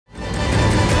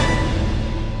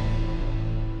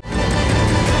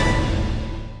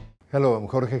Hello, I'm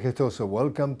Jorge Gestoso.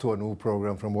 Welcome to a new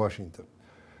program from Washington.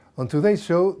 On today's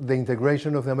show, the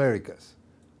integration of the Americas.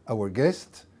 Our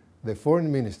guest, the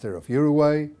Foreign Minister of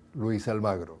Uruguay, Luis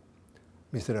Almagro.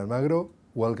 Mr. Almagro,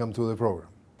 welcome to the program.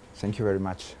 Thank you very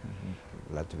much.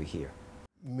 Glad to be here.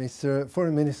 Mr.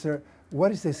 Foreign Minister,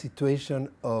 what is the situation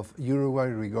of Uruguay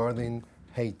regarding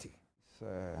Haiti? It's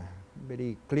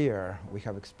very clear. We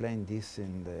have explained this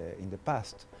in the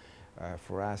past.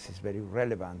 For us, it's very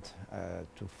relevant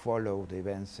to follow the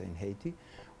events in Haiti.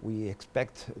 We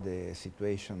expect the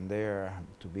situation there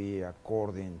to be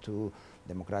according to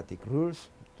democratic rules,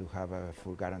 to have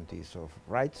full guarantees of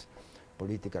rights,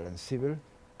 political and civil.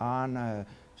 And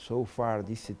so far,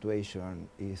 this situation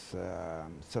is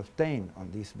sustained on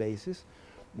this basis.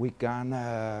 We can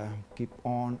keep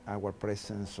on our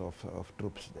presence of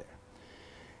troops there.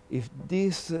 If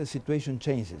this situation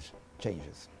changes,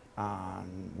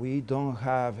 and we don't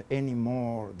have any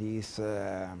more these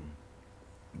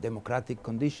democratic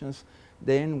conditions,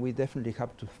 then we definitely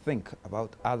have to think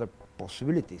about other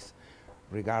possibilities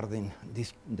regarding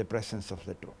the presence of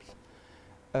the troops.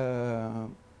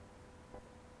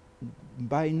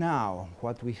 By now,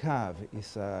 what we have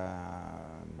is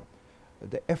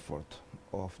the effort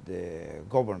of the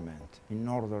government in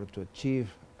order to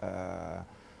achieve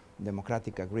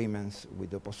democratic agreements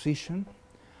with the opposition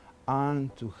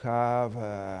and to have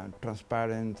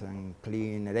transparent and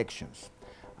clean elections.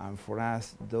 And for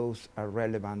us, those are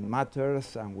relevant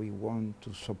matters, and we want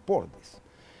to support this.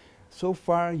 So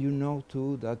far, you know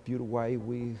too that Uruguay,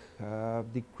 we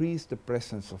have decreased the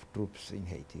presence of troops in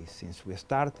Haiti. Since we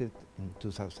started in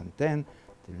 2010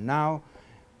 till now,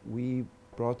 we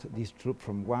brought this troop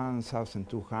from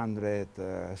 1,200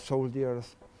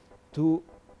 soldiers to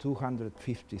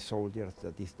 250 soldiers.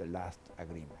 That is the last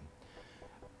agreement.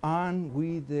 And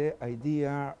with the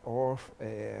idea of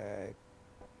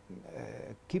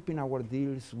keeping our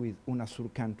deals with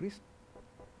UNASUR countries,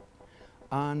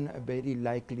 and very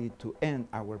likely to end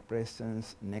our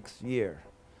presence next year,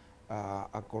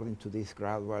 according to this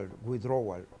gradual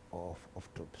withdrawal of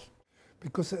troops.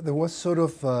 Because there was sort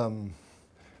of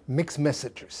mixed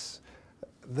messages.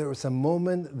 There was a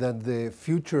moment that the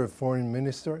future foreign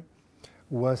minister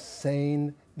was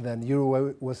saying that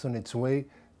Uruguay was on its way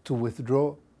to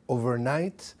withdraw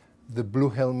overnight the blue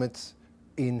helmets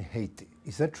in Haiti.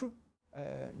 Is that true?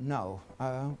 No.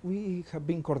 We have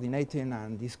been coordinating,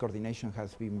 and this coordination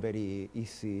has been very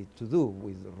easy to do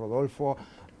with Rodolfo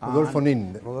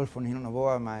Nin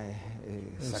Novoa, my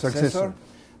successor,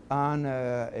 and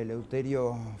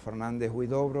Eleuterio Fernandez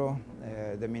Huidobro,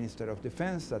 the Minister of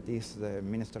Defense, that is the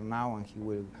minister now, and he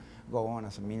will go on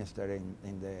as a minister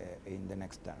in the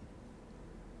next term.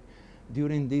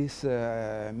 During this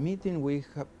meeting, we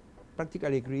have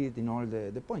practically agreed in all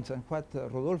the points, and what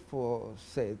Rodolfo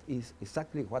said is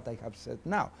exactly what I have said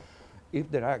now.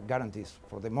 If there are guarantees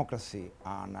for democracy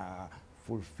and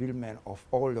fulfillment of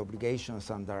all obligations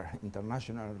under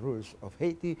international rules of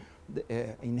Haiti,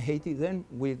 in Haiti, then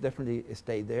we definitely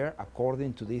stay there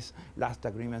according to these last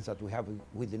agreements that we have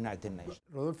with the United Nations.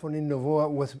 Rodolfo Nin Novoa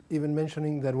was even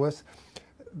mentioning that was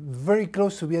very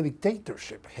close to be a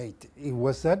dictatorship, Haiti.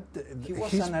 Was that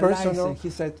his personal? He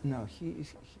said, no,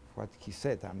 what he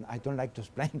said, I don't like to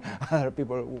explain other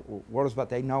people's words,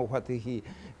 but I know what he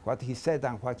said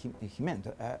and what he meant,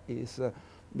 is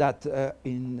that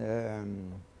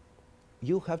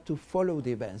you have to follow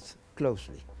the events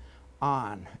closely.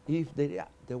 And if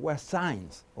there were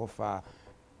signs of a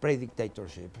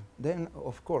pre-dictatorship, then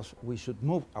of course we should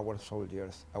move our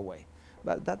soldiers away.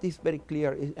 But that is very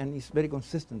clear, and it's very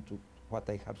consistent to what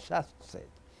I have just said,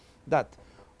 that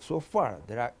so far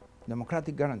there are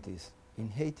democratic guarantees in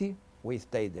Haiti, we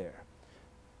stay there.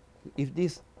 If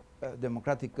these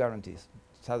democratic guarantees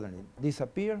suddenly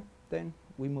disappear, then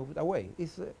we move away.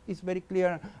 It's very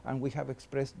clear, and we have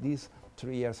expressed this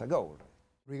 3 years ago.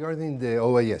 Regarding the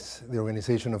OAS, the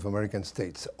Organization of American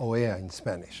States, OEA in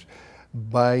Spanish,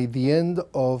 by the end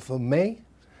of May,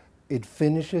 it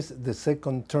finishes the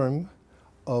second term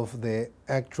of the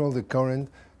current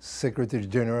Secretary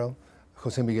General,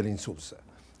 Jose Miguel Insulza.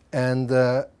 And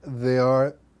there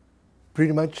are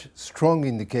pretty much strong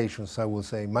indications, I will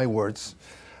say, my words,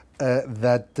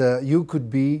 that you could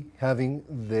be having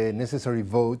the necessary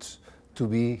votes to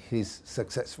be his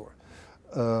successor.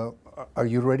 Are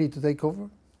you ready to take over?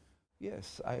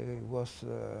 Yes, I was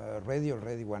ready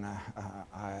already when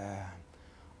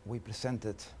we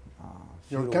presented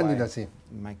your candidacy.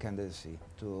 My candidacy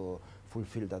to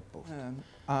fulfill that post.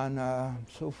 And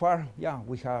so far, yeah,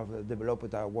 we have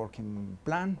developed a working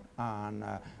plan, and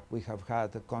we have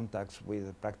had contacts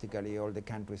with practically all the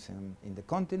countries in the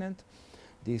continent.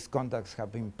 These contacts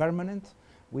have been permanent.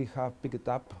 we have picked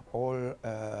up all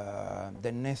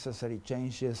the necessary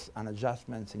changes and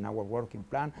adjustments in our working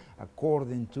plan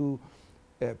according to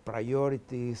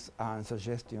priorities and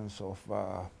suggestions of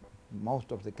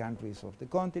most of the countries of the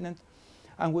continent.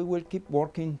 And we will keep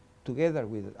working together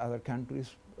with other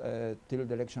countries till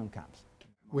the election comes.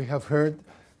 We have heard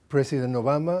President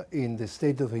Obama in the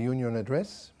State of the Union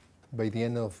address by the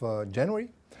end of January,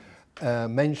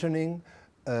 mentioning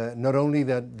not only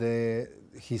that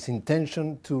his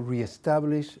intention to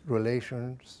reestablish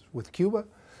relations with Cuba,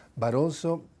 but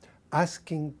also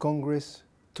asking Congress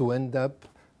to end up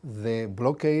the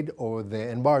blockade or the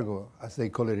embargo, as they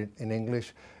call it in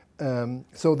English.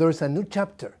 So there's a new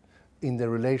chapter in the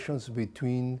relations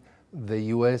between the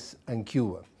US and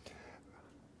Cuba.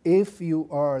 If you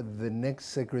are the next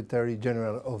Secretary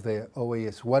General of the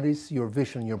OAS, what is your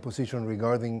vision, your position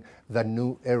regarding that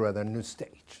new era, that new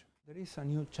stage? There is a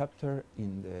new chapter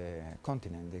in the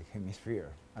continent, the hemisphere.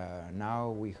 Now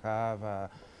we have a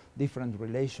different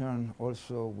relation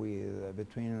also with,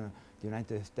 between the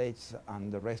United States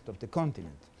and the rest of the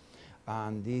continent.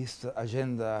 And this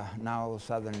agenda now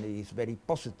suddenly is very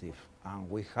positive, and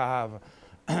we have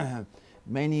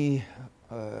many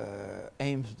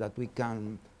aims that we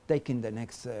can take in the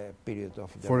next period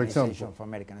of the Organization of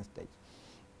American States.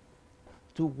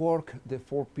 To work the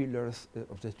 4 pillars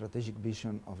of the strategic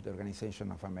vision of the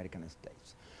Organization of American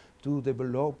States, to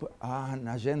develop an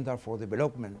agenda for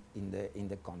development in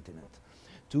the continent,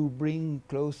 to bring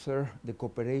closer the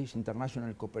cooperation,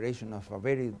 international cooperation of a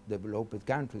very developed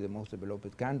country, the most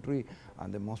developed country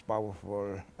and the most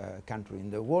powerful country in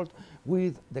the world,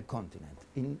 with the continent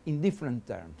in different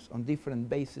terms, on different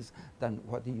bases than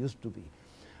what it used to be.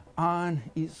 And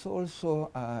it's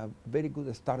also a very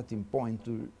good starting point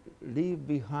to leave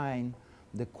behind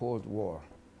the Cold War.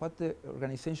 What the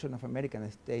Organization of American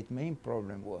States' main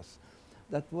problem was,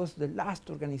 that was the last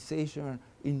organization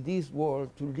in this world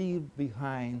to leave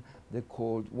behind the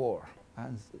Cold War.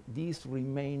 And this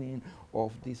remaining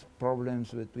of these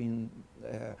problems between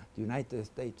the United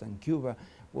States and Cuba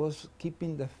was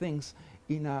keeping the things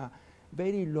in a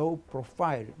very low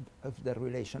profile of the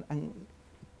relation, and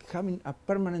having a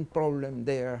permanent problem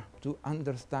there to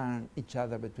understand each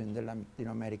other between the Latin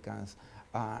Americans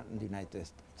and the United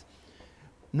States.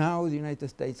 Now the United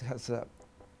States has a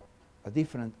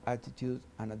different attitude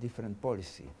and a different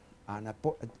policy, and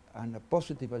a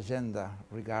positive agenda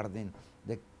regarding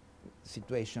the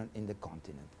situation in the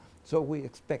continent. So we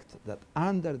expect that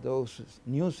under those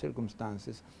new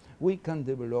circumstances, we can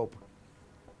develop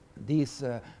this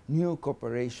new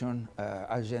cooperation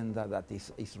agenda that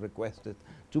is requested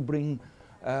to bring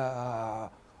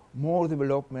more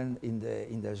development in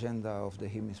the agenda of the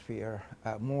hemisphere,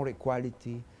 more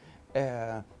equality,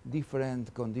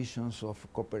 different conditions of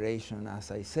cooperation,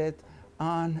 as I said,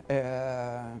 and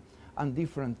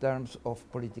different terms of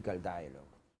political dialogue.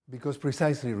 Because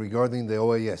precisely regarding the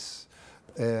OAS,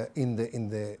 in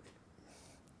the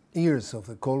years of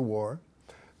the Cold War,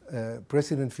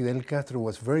 President Fidel Castro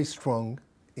was very strong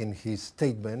in his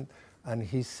statement, and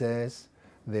he says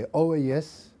the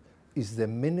OAS is the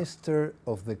minister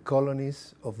of the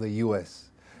colonies of the US.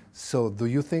 So do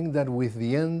you think that with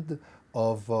the end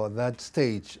of that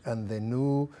stage and the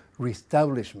new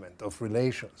reestablishment of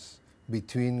relations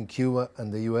between Cuba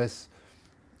and the US,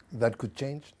 that could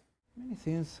change? Many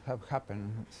things have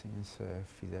happened since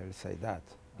Fidel said that,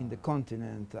 in the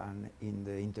continent and in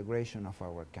the integration of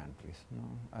our countries.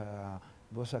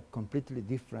 It was a completely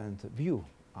different view,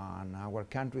 and our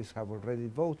countries have already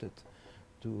voted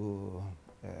to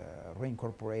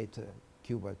reincorporate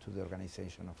Cuba to the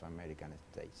Organization of American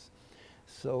States.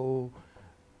 So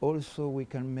also we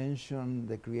can mention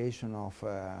the creation of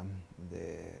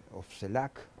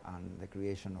CELAC and the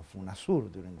creation of UNASUR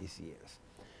during these years.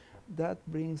 That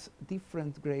brings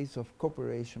different grades of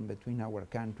cooperation between our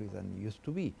countries than it used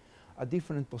to be, a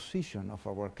different position of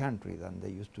our country than they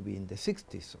used to be in the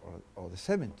 60s or the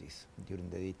 70s during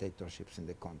the dictatorships in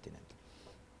the continent.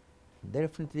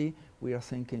 Definitely we are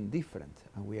thinking different,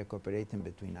 and we are cooperating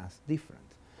between us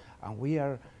different, and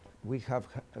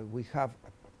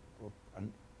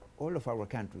all of our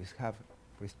countries have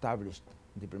established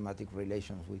diplomatic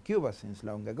relations with Cuba since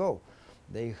long ago.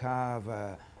 They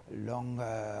have long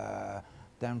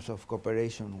terms of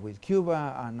cooperation with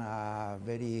Cuba and a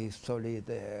very solid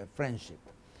friendship.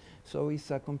 So it's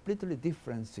a completely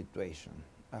different situation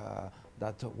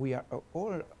that we are,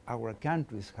 all our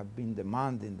countries have been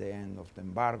demanding the end of the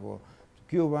embargo to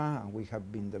Cuba, and we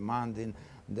have been demanding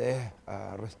the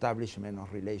reestablishment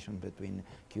of relations between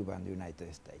Cuba and the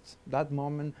United States. That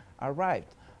moment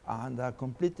arrived under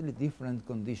completely different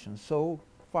conditions. So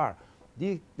far,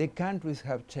 the countries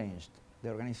have changed, the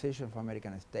Organization of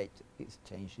American States is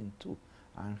changing too,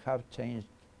 and have changed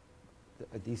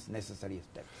these necessary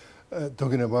steps.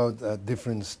 Talking about a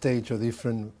different stage or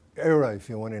different era, if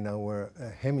you want, in our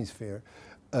hemisphere,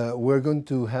 we're going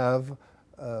to have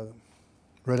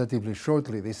relatively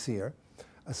shortly this year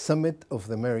a summit of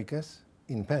the Americas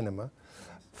in Panama.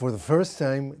 For the first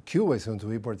time, Cuba is going to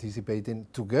be participating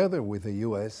together with the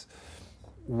U.S.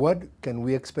 What can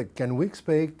we expect? Can we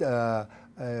expect the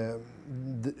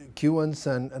Cubans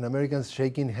and Americans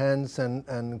shaking hands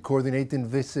and coordinating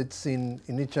visits in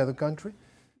each other country?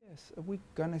 Yes, we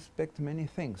can expect many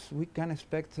things. We can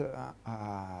expect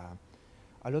a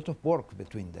lot of work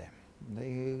between them.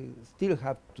 They still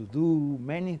have to do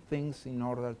many things in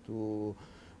order to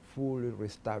fully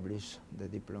reestablish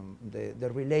the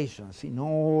relations in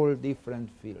all different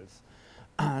fields.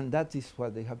 And that is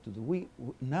what they have to do.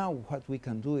 Now what we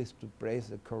can do is to praise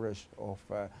the courage of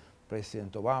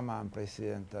President Obama and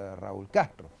President Raúl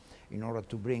Castro in order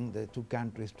to bring the two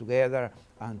countries together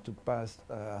and to pass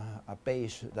a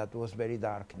page that was very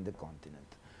dark in the continent.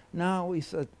 Now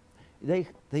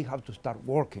they have to start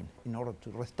working in order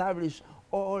to reestablish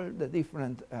all the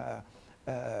different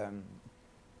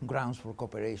grounds for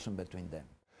cooperation between them.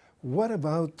 What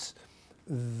about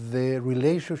the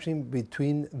relationship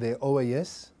between the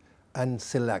OAS and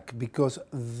CELAC? Because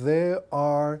there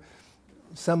are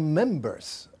some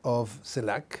members of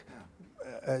CELAC.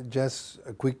 Just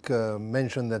a quick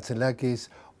mention that CELAC is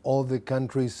all the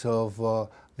countries of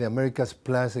the Americas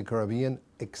plus the Caribbean,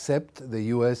 except the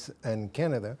US and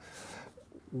Canada.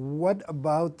 What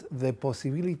about the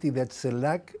possibility that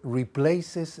CELAC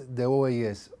replaces the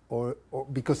OAS? Or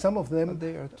because some of them... But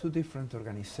they are two different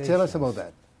organizations. Tell us about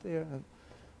that.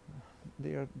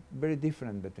 They are very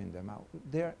different between them.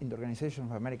 There in the Organization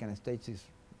of American States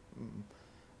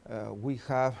we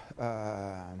have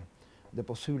the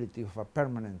possibility of a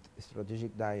permanent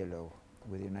strategic dialogue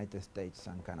with the United States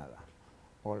and Canada,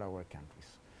 all our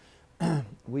countries.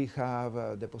 We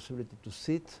have the possibility to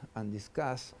sit and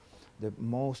discuss the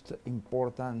most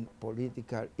important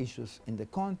political issues in the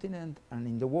continent and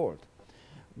in the world.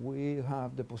 We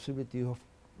have the possibility of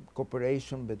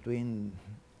cooperation between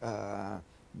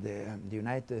the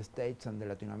United States and the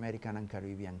Latin American and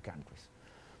Caribbean countries.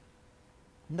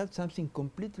 And that's something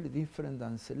completely different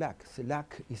than CELAC.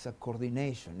 CELAC is a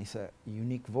coordination, it's a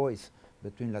unique voice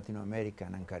between Latin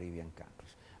American and Caribbean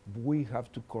countries. We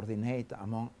have to coordinate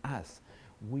among us.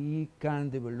 We can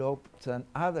develop some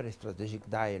other strategic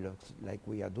dialogues like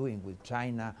we are doing with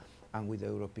China and with the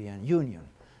European Union.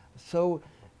 So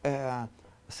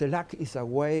CELAC is a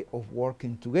way of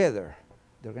working together.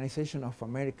 The Organization of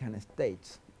American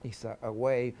States is a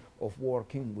way of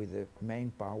working with the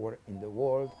main power in the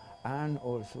world and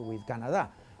also with Canada.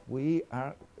 We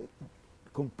are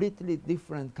completely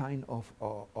different kind of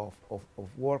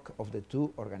work of the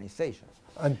two organizations.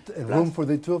 And room for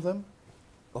the two of them?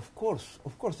 Of course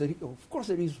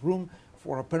there is room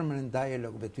for a permanent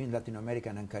dialogue between Latin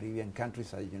American and Caribbean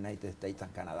countries and the United States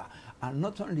and Canada. And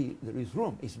not only there is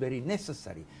room, it's very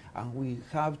necessary. And we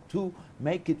have to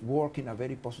make it work in a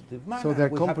very positive manner. So they're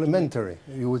complementary,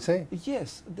 you would say?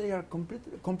 Yes, they are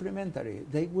completely complementary.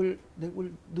 They will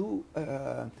do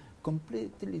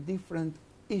completely different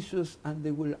issues, and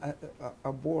they will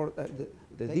abord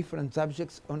the different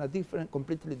subjects on a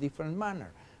completely different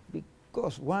manner.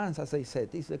 Because once, as I said,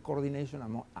 is the coordination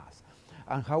among us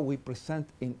and how we present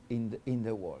in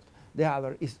the world. The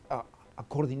other is a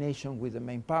coordination with the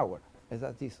main power, as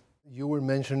that is. You were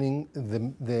mentioning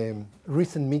the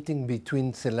recent meeting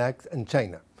between CELAC and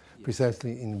China, yes,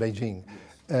 precisely in Beijing,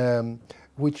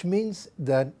 which means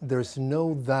that there's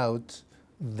no doubt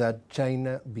that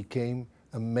China became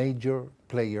a major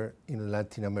player in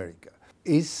Latin America.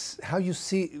 Is how you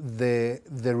see the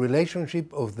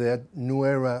relationship of that new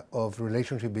era of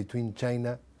relationship between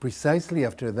China precisely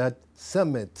after that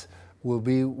summit will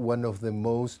be one of the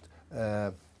most,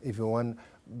 if you want,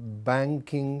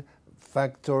 banking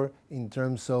factor in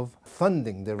terms of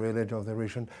funding the religion of the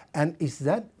region. And is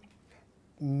that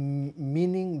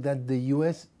meaning that the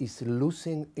U.S. is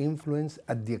losing influence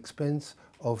at the expense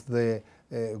of the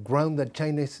ground that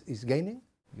China is gaining?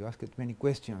 You asked many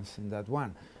questions in that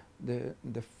one.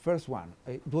 The first one,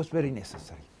 it was very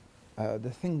necessary.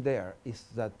 The thing there is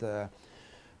that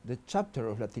the chapter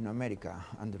of Latin America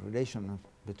and the relation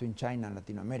between China and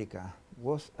Latin America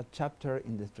was a chapter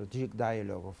in the strategic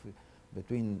dialogue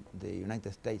between the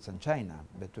United States and China,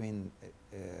 between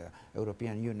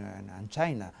European Union and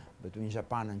China, between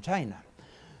Japan and China.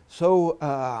 So,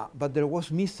 but there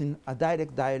was missing a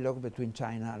direct dialogue between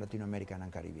China, Latin American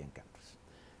and Caribbean countries.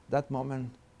 That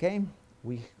moment came.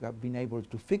 We have been able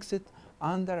to fix it,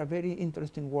 under a very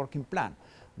interesting working plan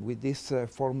with this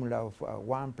formula of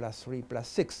 1 + 3 +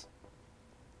 6.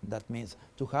 That means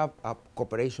to have a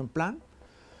cooperation plan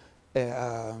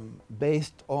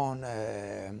based on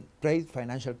trade,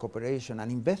 financial cooperation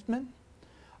and investment,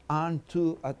 and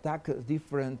to attack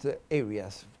different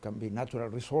areas. It can be natural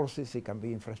resources, it can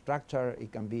be infrastructure,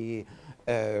 it can be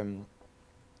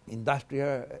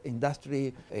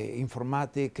industry,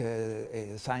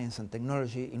 informatic, science and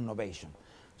technology, innovation.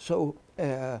 So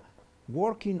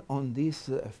working on these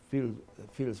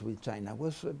fields with China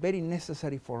was very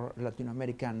necessary for Latin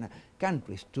American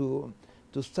countries to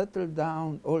settle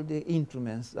down all the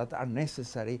instruments that are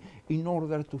necessary in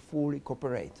order to fully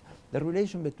cooperate. The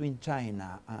relation between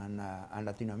China and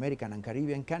Latin American and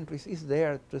Caribbean countries is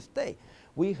there to stay.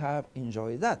 We have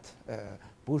enjoyed that,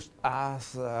 pushed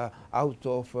us out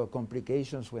of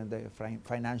complications when the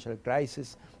financial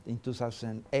crisis in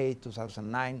 2008,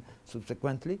 2009,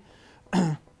 subsequently,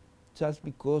 just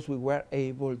because we were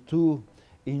able to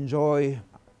enjoy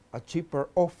a cheaper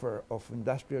offer of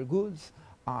industrial goods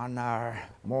and a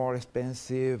more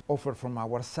expensive offer from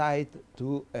our side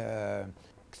to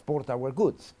export our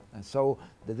goods. And so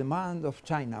the demand of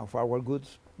China of our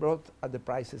goods brought the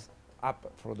prices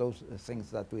up for those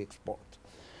things that we export.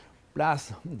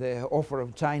 Plus the offer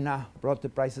of China brought the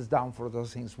prices down for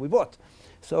those things we bought.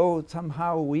 So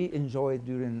somehow we enjoyed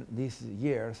during these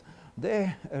years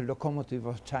the locomotive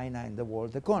of China in the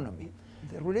world economy.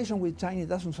 The relation with China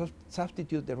doesn't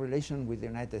substitute the relation with the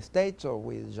United States or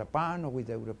with Japan or with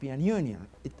the European Union.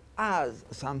 It adds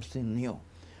something new,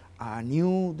 a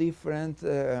new, different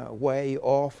way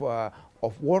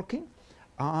of working,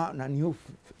 and a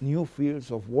new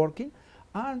fields of working,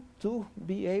 and to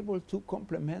be able to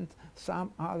complement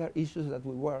some other issues that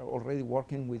we were already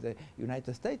working with the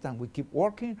United States, and we keep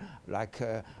working, like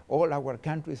all our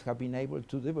countries have been able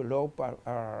to develop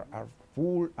our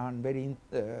full and very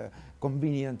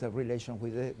convenient relation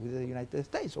with the United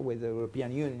States or with the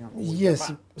European Union.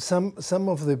 Yes, some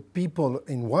of the people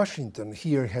in Washington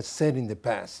here has said in the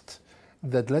past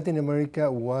that Latin America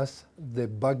was the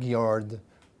backyard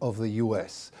of the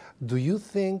US. Do you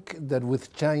think that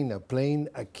with China playing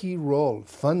a key role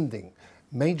funding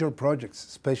major projects,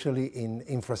 especially in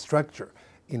infrastructure,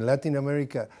 in Latin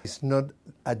America, is not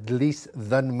at least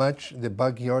that much the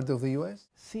backyard of the US?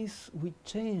 Since we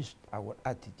changed our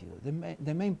attitude,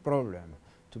 the main problem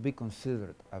to be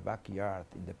considered a backyard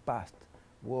in the past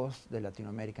was the Latin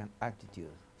American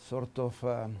attitude, sort of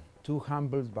too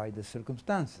humbled by the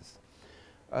circumstances.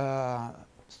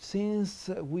 Since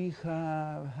we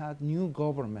have had new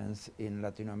governments in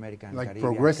Latin America and Caribbean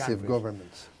progressive countries,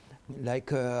 governments,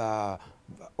 like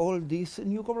all these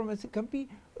new governments can be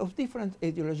of different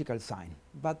ideological sign,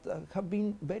 but have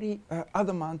been very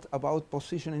adamant about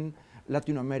positioning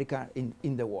Latin America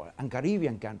in the world and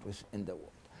Caribbean countries in the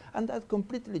world. And that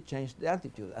completely changed the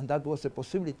attitude, and that was a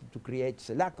possibility to create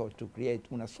CELAC or to create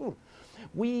UNASUR.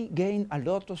 We gained a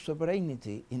lot of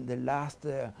sovereignty in the last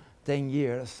 10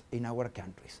 years in our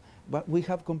countries, but we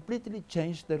have completely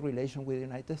changed the relation with the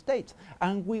United States,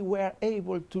 and we were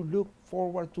able to look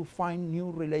forward to find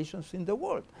new relations in the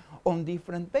world on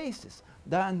different bases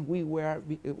than we were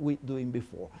doing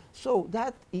before. So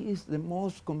that is the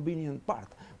most convenient part,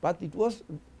 but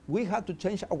we had to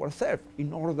change ourselves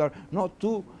in order not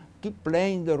to keep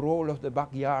playing the role of the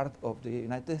backyard of the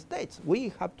United States.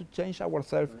 We have to change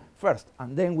ourselves first,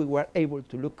 and then we were able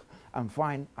to look and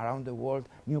find around the world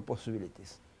new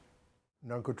possibilities.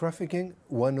 Narco-trafficking,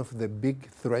 one of the big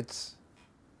threats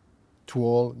to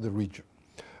all the region.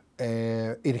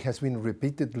 It has been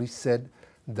repeatedly said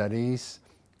that is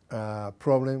a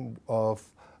problem of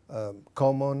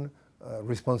common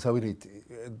responsibility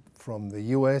from the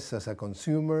US as a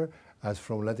consumer, as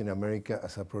from Latin America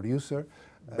as a producer.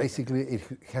 Basically, it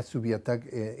has to be attacked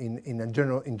in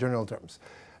general terms.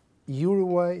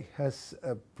 Uruguay has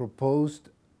proposed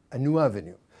a new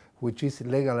avenue, which is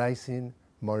legalizing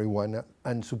marijuana,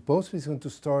 and supposedly it's going to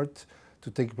start to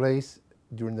take place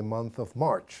during the month of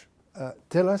March.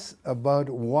 Tell us about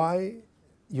why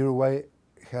Uruguay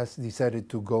has decided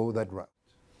to go that route.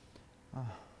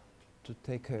 To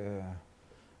take a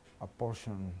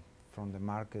portion from the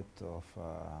market of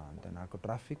the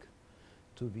narco-traffic,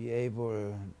 to be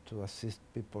able to assist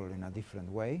people in a different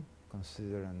way,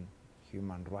 considering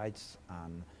human rights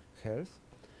and health,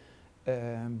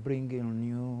 bringing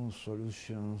new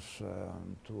solutions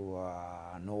to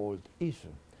an old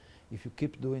issue. If you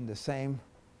keep doing the same,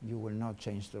 you will not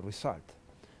change the result.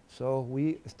 So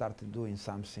we started doing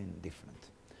something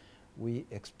different. We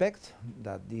expect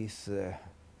that this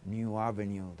new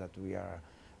avenue that we are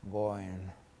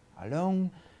going along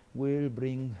will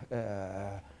bring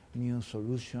new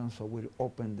solutions or will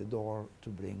open the door to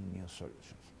bring new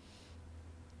solutions.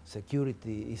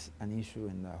 Security is an issue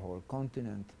in the whole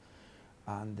continent,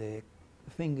 and the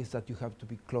thing is that you have to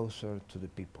be closer to the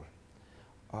people.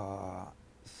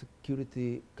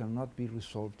 Security cannot be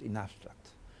resolved in abstract,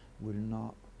 will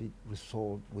not be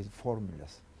resolved with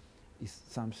formulas. It's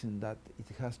something that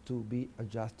it has to be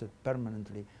adjusted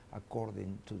permanently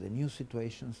according to the new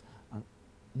situations and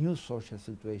new social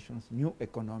situations, new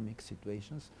economic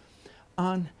situations,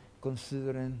 and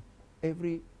considering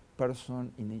every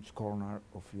person in each corner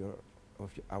of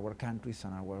our countries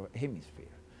and our hemisphere.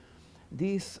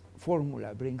 This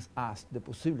formula brings us the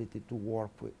possibility to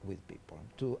work with people,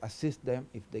 to assist them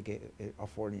if they are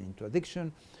falling into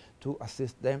addiction, to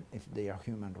assist them if their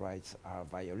human rights are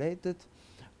violated,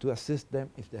 to assist them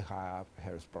if they have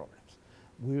health problems.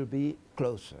 We'll be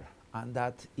closer, and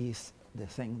that is the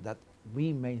thing that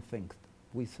we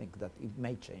think that it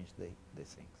may change the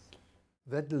things.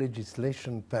 That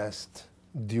legislation passed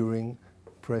during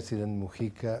President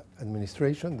Mujica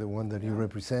administration, the one that you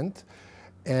represent,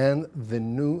 and the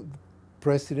new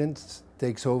president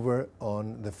takes over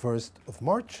on the 1st of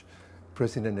March,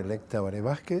 President-elect Tabaré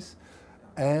Vázquez.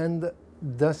 And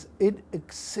does it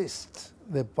exist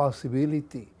the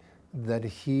possibility that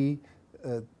he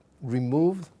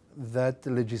removed that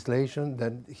legislation,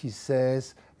 that he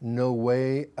says, no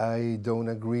way, I don't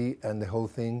agree, and the whole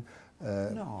thing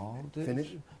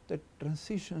finished? The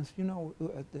transitions, you know,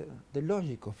 the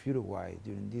logic of Uruguay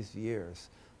during these years,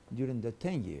 during the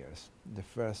 10 years, the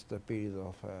first period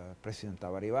of President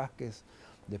Tabaré Vázquez,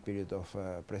 the period of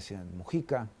President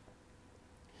Mujica,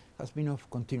 has been of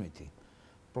continuity,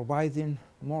 providing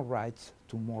more rights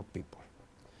to more people.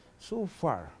 So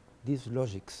far, these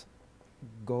logics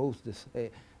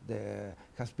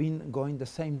has been going the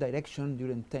same direction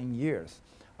during 10 years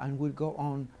and will go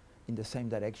on in the same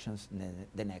directions in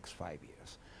the next 5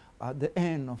 years. At the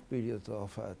end of period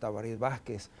of Tabaré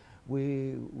Vázquez,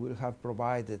 we will have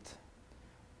provided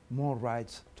more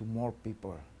rights to more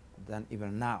people than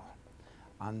even now.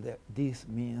 And this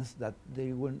means that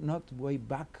they will not way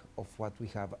back of what we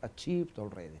have achieved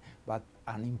already, but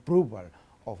an improvement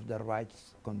of the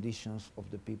rights conditions of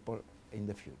the people in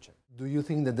the future. Do you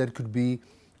think that that could be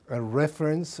a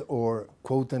reference or,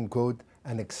 quote unquote,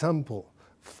 an example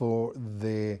for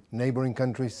the neighboring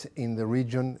countries in the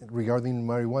region regarding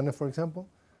marijuana, for example?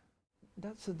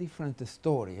 That's a different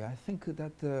story. I think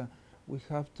that we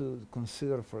have to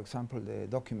consider, for example, the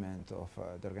document of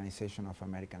the Organization of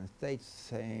American States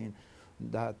saying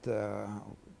that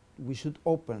we should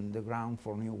open the ground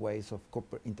for new ways of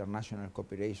international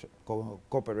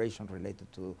cooperation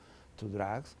related to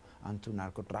drugs and to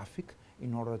narco-traffic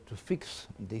in order to fix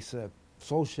these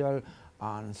social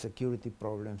and security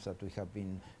problems that we have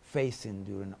been facing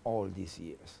during all these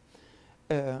years.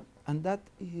 And that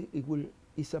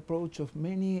is approach of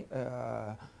many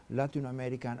Latin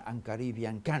American and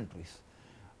Caribbean countries.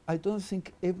 I don't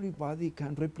think everybody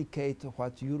can replicate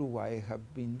what Uruguay have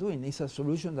been doing. It's a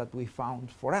solution that we found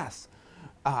for us,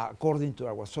 according to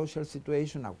our social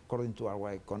situation, according to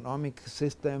our economic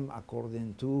system,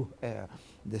 according to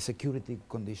the security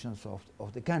conditions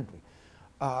of the country.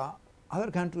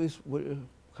 Other countries will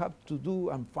have to do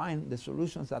and find the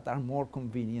solutions that are more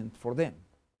convenient for them.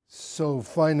 So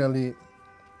finally,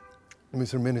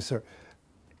 Mr. Minister,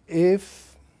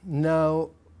 if now,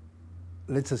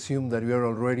 let's assume that you are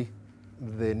already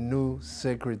the new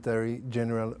Secretary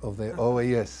General of the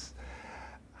OAS,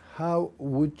 how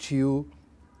would you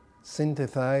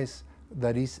synthesize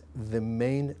that is the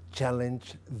main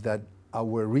challenge that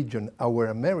our region, our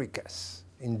Americas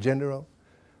in general,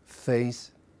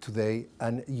 face today,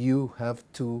 and you have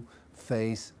to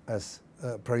face as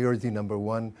priority number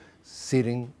one,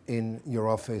 sitting in your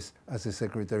office as the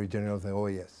Secretary General of the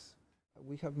OAS?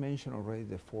 We have mentioned already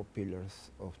the 4 pillars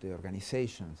of the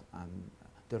organization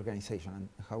and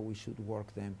how we should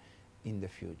work them in the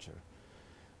future.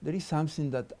 There is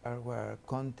something that our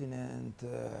continent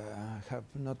have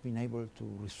not been able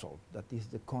to resolve. That is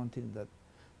the continent that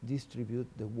distributes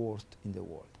the worst in the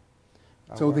world.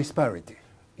 So disparity,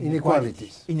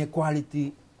 inequalities.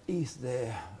 Inequality is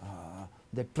the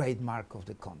trademark of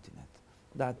the continent.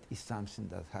 That is something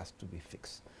that has to be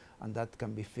fixed, and that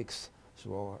can be fixed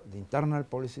through the internal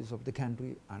policies of the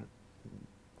country and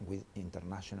with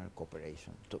international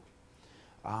cooperation too.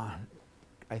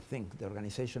 I think the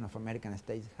Organization of American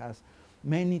States has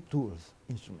many tools,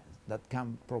 instruments that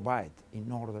can provide in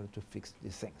order to fix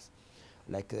these things,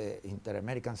 like the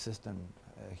Inter-American system,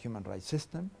 human rights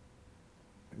system,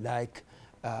 like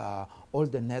all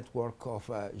the network of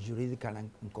juridical and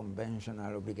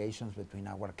conventional obligations between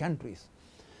our countries,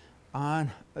 and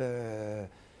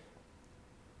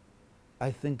I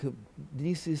think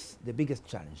this is the biggest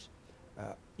challenge,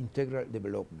 integral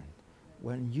development.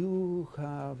 When you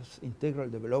have integral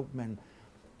development,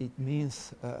 it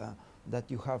means that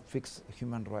you have fixed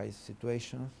human rights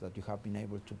situations, that you have been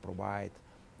able to provide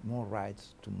more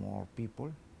rights to more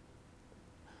people,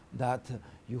 that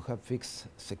you have fixed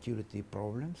security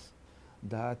problems,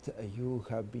 that you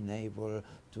have been able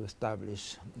to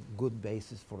establish good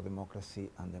basis for democracy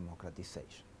and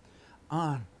democratization.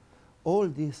 And all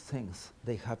these things,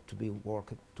 they have to be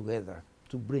worked together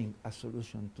to bring a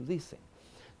solution to this thing,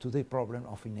 to the problem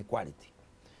of inequality.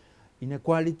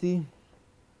 Inequality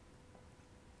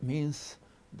means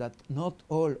that not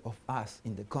all of us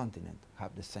in the continent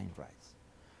have the same rights.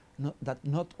 That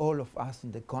not all of us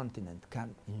in the continent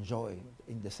can enjoy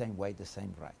in the same way the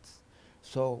same rights.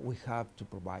 So we have to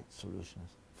provide solutions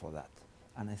for that.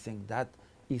 And I think that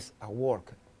is a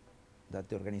work that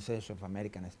the Organization of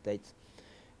American States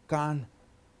can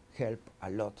help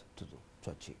a lot to do,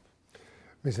 to achieve.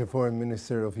 Mr. Foreign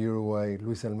Minister of Uruguay,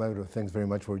 Luis Almagro, thanks very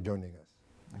much for joining us.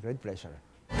 A great pleasure.